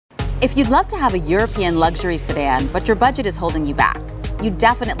If you'd love to have a European luxury sedan, but your budget is holding you back, you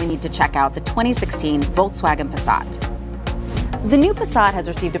definitely need to check out the 2016 Volkswagen Passat. The new Passat has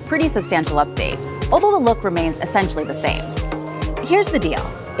received a pretty substantial update, although the look remains essentially the same. Here's the deal.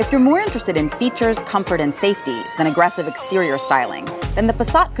 If you're more interested in features, comfort, and safety than aggressive exterior styling, then the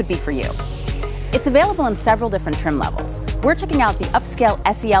Passat could be for you. It's available in several different trim levels. We're checking out the upscale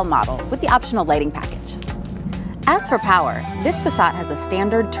SEL model with the optional lighting package. As for power, this Passat has a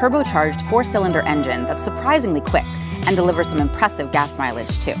standard turbocharged 4-cylinder engine that's surprisingly quick and delivers some impressive gas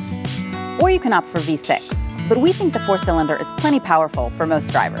mileage too. Or you can opt for V6, but we think the 4-cylinder is plenty powerful for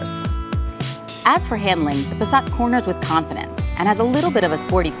most drivers. As for handling, the Passat corners with confidence and has a little bit of a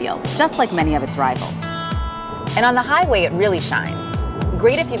sporty feel, just like many of its rivals. And on the highway, it really shines.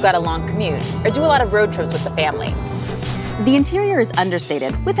 Great if you've got a long commute or do a lot of road trips with the family. The interior is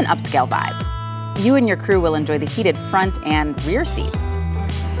understated with an upscale vibe. You and your crew will enjoy the heated front and rear seats.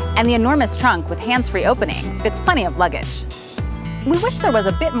 And the enormous trunk with hands-free opening fits plenty of luggage. We wish there was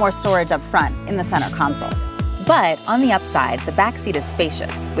a bit more storage up front in the center console. But on the upside, the back seat is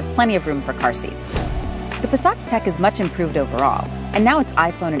spacious with plenty of room for car seats. The Passat's tech is much improved overall, and now it's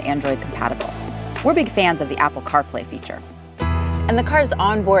iPhone and Android compatible. We're big fans of the Apple CarPlay feature. And the car's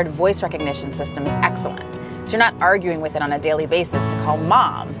onboard voice recognition system is excellent, so you're not arguing with it on a daily basis to call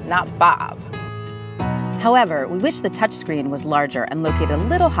Mom, not Bob. However, we wish the touchscreen was larger and located a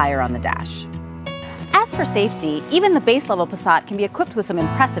little higher on the dash. As for safety, even the base-level Passat can be equipped with some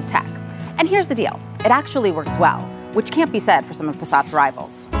impressive tech. And here's the deal, it actually works well, which can't be said for some of Passat's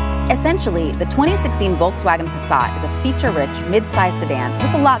rivals. Essentially, the 2016 Volkswagen Passat is a feature-rich, mid-size sedan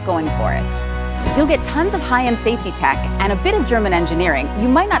with a lot going for it. You'll get tons of high-end safety tech and a bit of German engineering you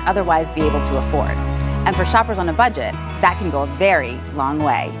might not otherwise be able to afford. And for shoppers on a budget, that can go a very long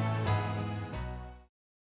way.